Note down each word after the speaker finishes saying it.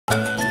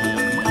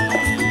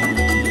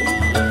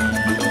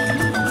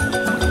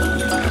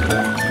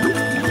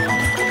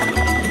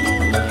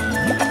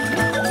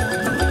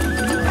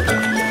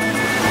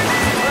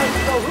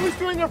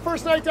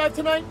what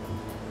tonight?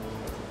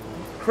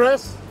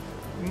 Chris,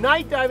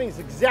 night diving is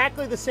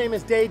exactly the same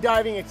as day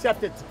diving,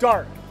 except it's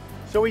dark.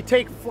 So we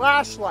take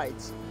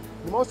flashlights.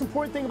 The most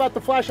important thing about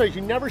the flashlight is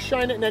you never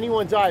shine it in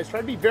anyone's eyes.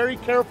 Try to be very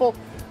careful,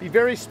 be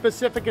very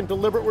specific and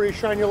deliberate where you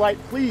shine your light.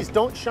 Please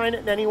don't shine it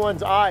in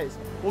anyone's eyes.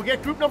 We'll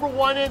get group number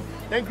 1 in,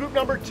 then group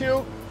number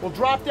 2. We'll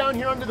drop down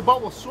here under the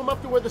boat. We'll swim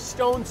up to where the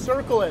stone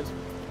circle is.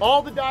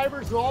 All the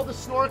divers and all the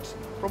snorks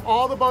from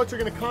all the boats are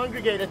going to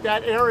congregate at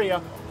that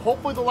area.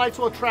 Hopefully the lights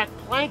will attract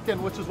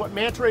plankton, which is what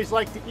manta rays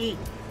like to eat.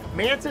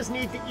 Mantas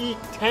need to eat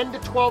 10 to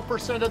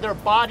 12% of their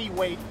body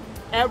weight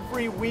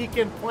every week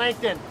in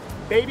plankton.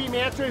 Baby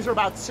manta rays are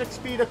about 6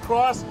 feet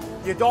across.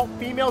 The adult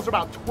females are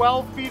about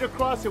 12 feet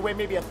across. They weigh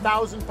maybe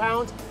 1,000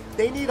 pounds.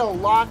 They need a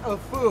lot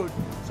of food.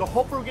 So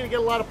hopefully we're going to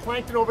get a lot of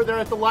plankton over there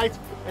at the lights,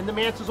 and the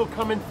mantas will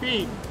come and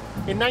feed.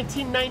 In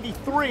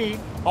 1993,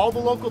 all the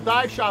local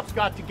dive shops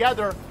got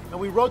together and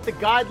we wrote the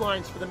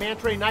guidelines for the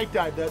manta ray night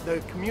dive,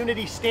 the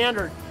community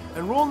standard.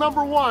 And rule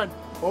number 1,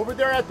 over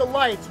there at the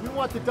lights, we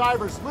want the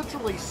divers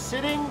literally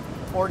sitting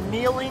or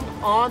kneeling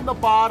on the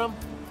bottom,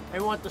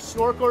 and we want the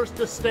snorkelers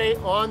to stay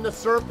on the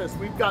surface.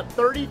 We've got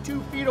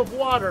 32 feet of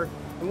water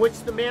in which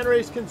the manta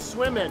rays can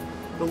swim in.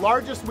 The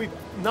largest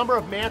number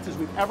of mantas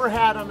we've ever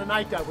had on a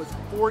night dive was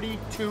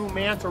 42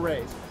 manta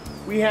rays.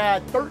 We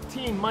had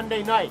 13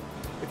 Monday night.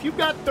 If you've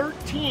got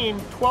 13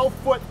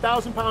 12-foot,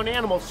 1,000-pound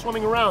animals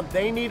swimming around,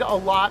 they need a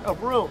lot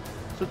of room.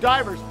 So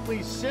divers,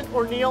 please sit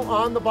or kneel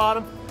on the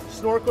bottom.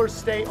 Snorkelers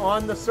stay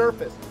on the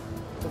surface.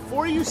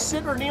 Before you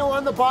sit or kneel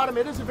on the bottom,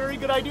 it is a very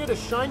good idea to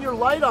shine your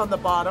light on the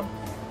bottom.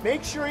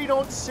 Make sure you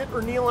don't sit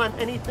or kneel on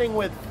anything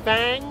with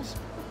fangs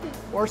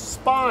or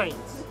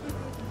spines.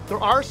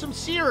 There are some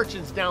sea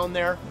urchins down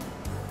there.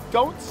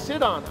 Don't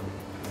sit on them.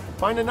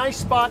 Find a nice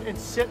spot and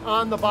sit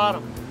on the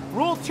bottom.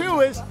 Rule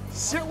 2 is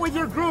sit with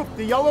your group,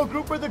 the yellow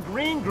group or the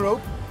green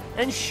group,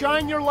 and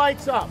shine your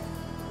lights up.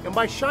 And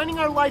by shining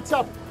our lights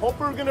up,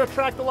 hopefully we're going to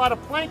attract a lot of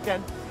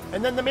plankton,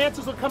 and then the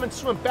mantas will come and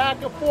swim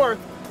back and forth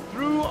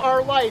through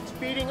our lights,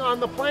 feeding on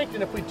the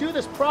plankton. If we do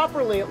this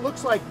properly, it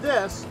looks like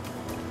this.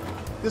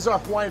 This is our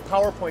Hawaiian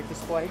PowerPoint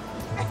display.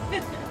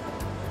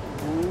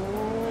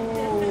 Ooh.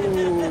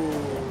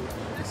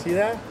 You see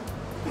that?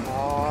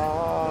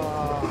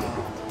 Ah.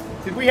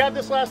 Did we have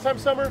this last time,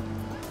 Summer?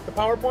 The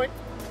PowerPoint?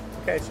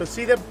 Okay, so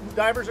see the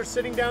divers are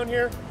sitting down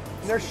here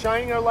and they're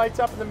shining our lights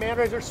up, and the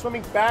manta rays are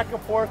swimming back and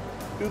forth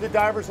through the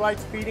divers'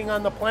 lights, feeding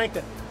on the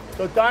plankton.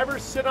 So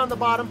divers sit on the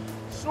bottom,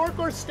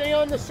 snorkelers stay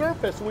on the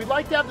surface. And we'd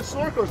like to have the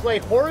snorkelers lay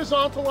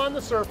horizontal on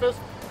the surface.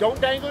 Don't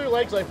dangle your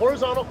legs, lay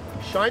horizontal,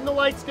 shine the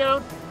lights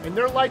down, and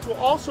their lights will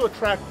also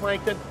attract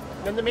plankton.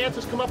 And then the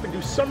mantas come up and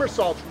do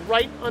somersaults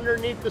right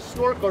underneath the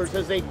snorkelers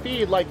as they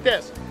feed like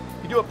this.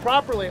 If you do it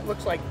properly, it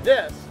looks like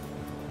this.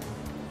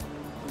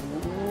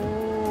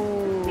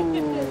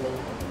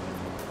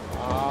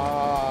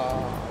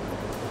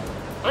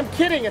 I'm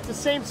kidding, it's the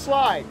same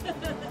slide.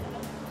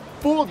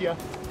 Fooled you.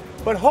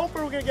 But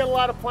hopefully we're going to get a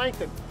lot of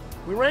plankton.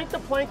 We rank the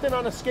plankton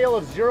on a scale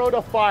of 0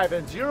 to 5,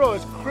 and 0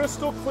 is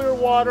crystal clear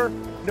water,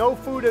 no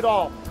food at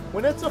all.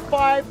 When it's a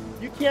 5,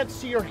 you can't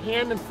see your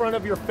hand in front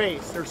of your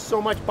face. There's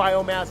so much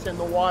biomass in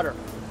the water.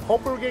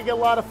 Hopefully we're going to get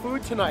a lot of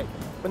food tonight.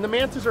 When the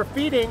mantas are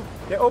feeding,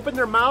 they open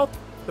their mouth.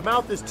 The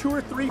mouth is 2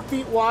 or 3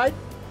 feet wide.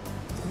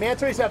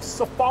 Manta rays have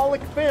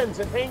cephalic fins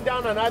that hang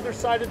down on either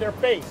side of their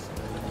face.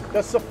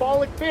 The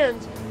cephalic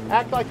fins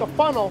act like a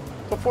funnel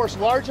to force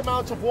large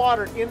amounts of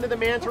water into the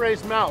manta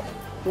ray's mouth.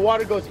 The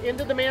water goes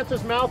into the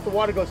manta's mouth, the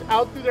water goes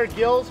out through their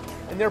gills,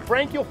 and their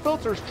branchial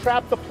filters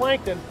trap the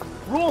plankton.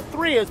 Rule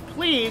 3 is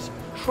please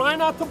try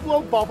not to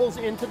blow bubbles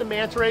into the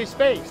manta ray's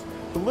face.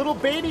 The little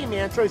baby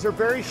manta rays are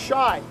very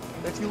shy.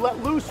 If you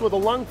let loose with a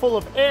lung full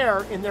of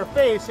air in their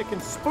face, it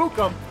can spook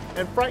them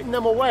and frighten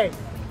them away.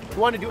 We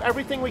want to do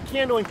everything we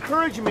can to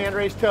encourage manta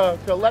rays to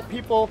let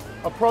people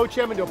approach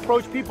them and to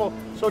approach people,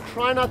 so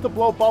try not to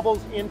blow bubbles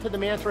into the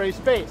manta ray's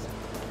face.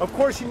 Of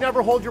course, you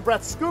never hold your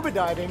breath scuba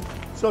diving,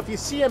 so if you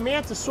see a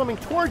manta swimming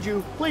towards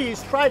you,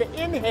 please try to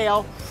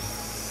inhale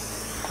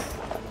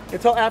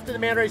until after the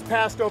manta ray's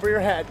passed over your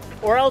head,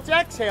 or else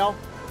exhale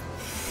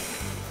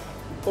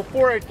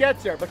before it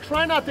gets there. But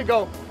try not to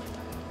go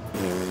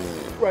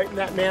right in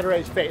that manta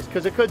ray's face,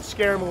 because it could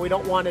scare them and we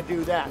don't want to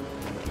do that.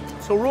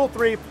 So rule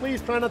 3,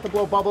 please try not to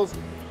blow bubbles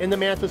in the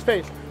manta's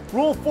face.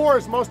 Rule 4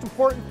 is the most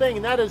important thing,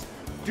 and that is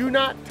do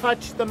not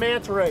touch the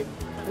manta ray.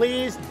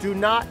 Please do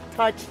not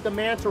touch the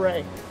manta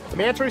ray. The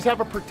manta rays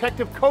have a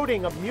protective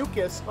coating of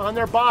mucus on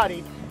their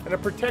body, and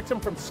it protects them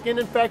from skin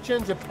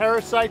infections and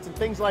parasites and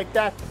things like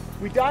that.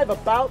 We dive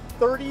about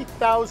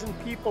 30,000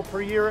 people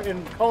per year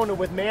in Kona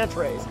with manta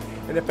rays,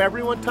 and if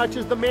everyone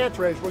touches the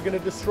manta rays, we're going to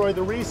destroy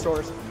the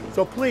resource.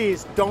 So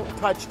please don't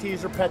touch,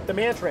 tease, or pet the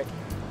manta ray.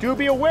 Do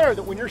be aware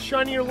that when you're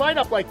shining your light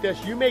up like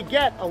this, you may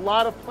get a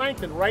lot of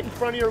plankton right in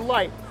front of your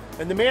light,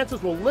 and the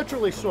mantas will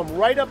literally swim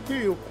right up to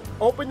you,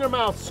 open their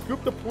mouth,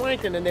 scoop the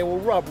plankton, and they will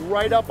rub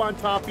right up on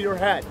top of your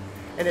head.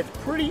 And it's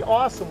pretty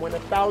awesome when a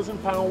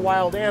 1,000-pound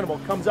wild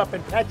animal comes up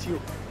and pets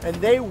you, and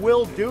they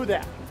will do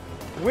that.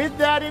 With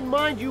that in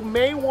mind, you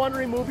may want to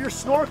remove your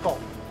snorkel.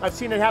 I've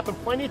seen it happen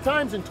plenty of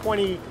times in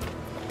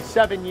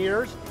 27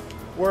 years,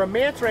 where a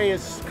manta ray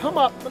has come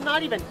up, but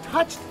not even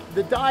touched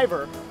the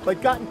diver,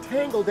 but gotten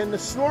tangled in the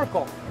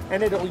snorkel,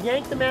 and it'll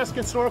yank the mask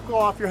and snorkel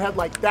off your head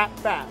like that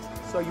fast.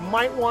 So you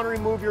might want to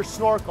remove your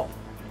snorkel.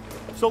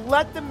 So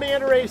let the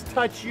manta rays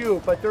touch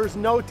you, but there's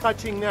no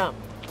touching them.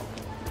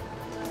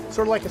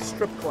 Sort of like a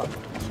strip club.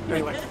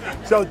 Anyway,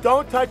 so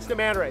don't touch the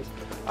manta rays.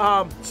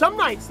 Some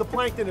nights the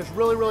plankton is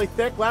really, really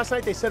thick. Last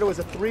night they said it was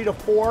a 3 to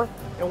 4,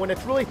 and when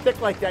it's really thick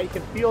like that, you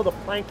can feel the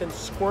plankton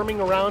squirming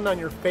around on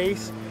your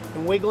face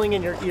and wiggling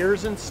in your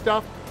ears and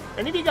stuff.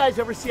 Any of you guys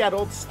ever see that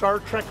old Star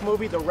Trek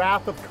movie, The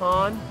Wrath of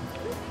Khan?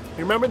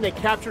 You remember when they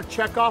captured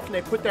Chekhov and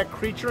they put that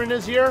creature in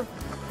his ear?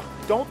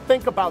 Don't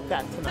think about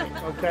that tonight,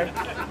 okay?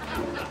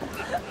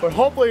 But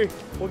hopefully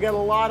we'll get a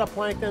lot of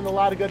plankton and a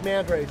lot of good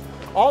manta rays.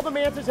 All the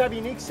mantas have a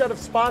unique set of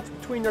spots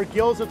between their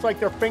gills. It's like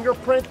their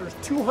fingerprint. There's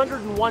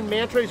 201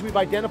 manta rays we've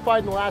identified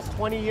in the last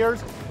 20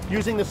 years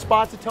using the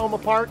spots to tell them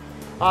apart.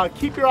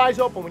 Keep your eyes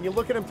open when you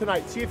look at them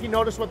tonight. See if you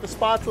notice what the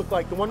spots look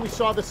like. The one we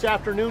saw this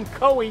afternoon,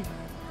 Koei,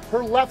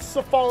 her left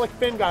cephalic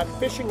fin got a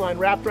fishing line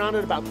wrapped around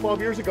it about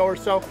 12 years ago or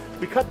so.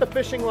 We cut the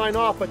fishing line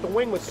off, but the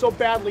wing was so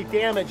badly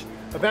damaged,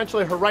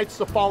 eventually her right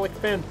cephalic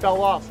fin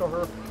fell off.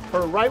 So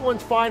her right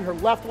one's fine, her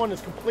left one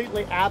is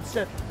completely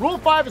absent. Rule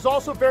 5 is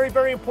also very,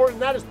 very important.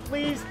 That is,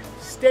 please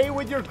stay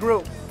with your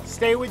group.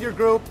 Stay with your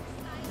group.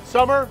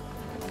 Summer,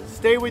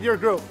 stay with your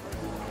group.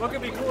 What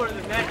could be cooler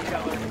than that,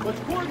 Keller? What's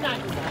cooler than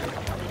that?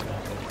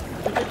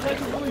 Because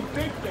it's a really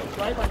big fish,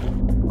 right? Like,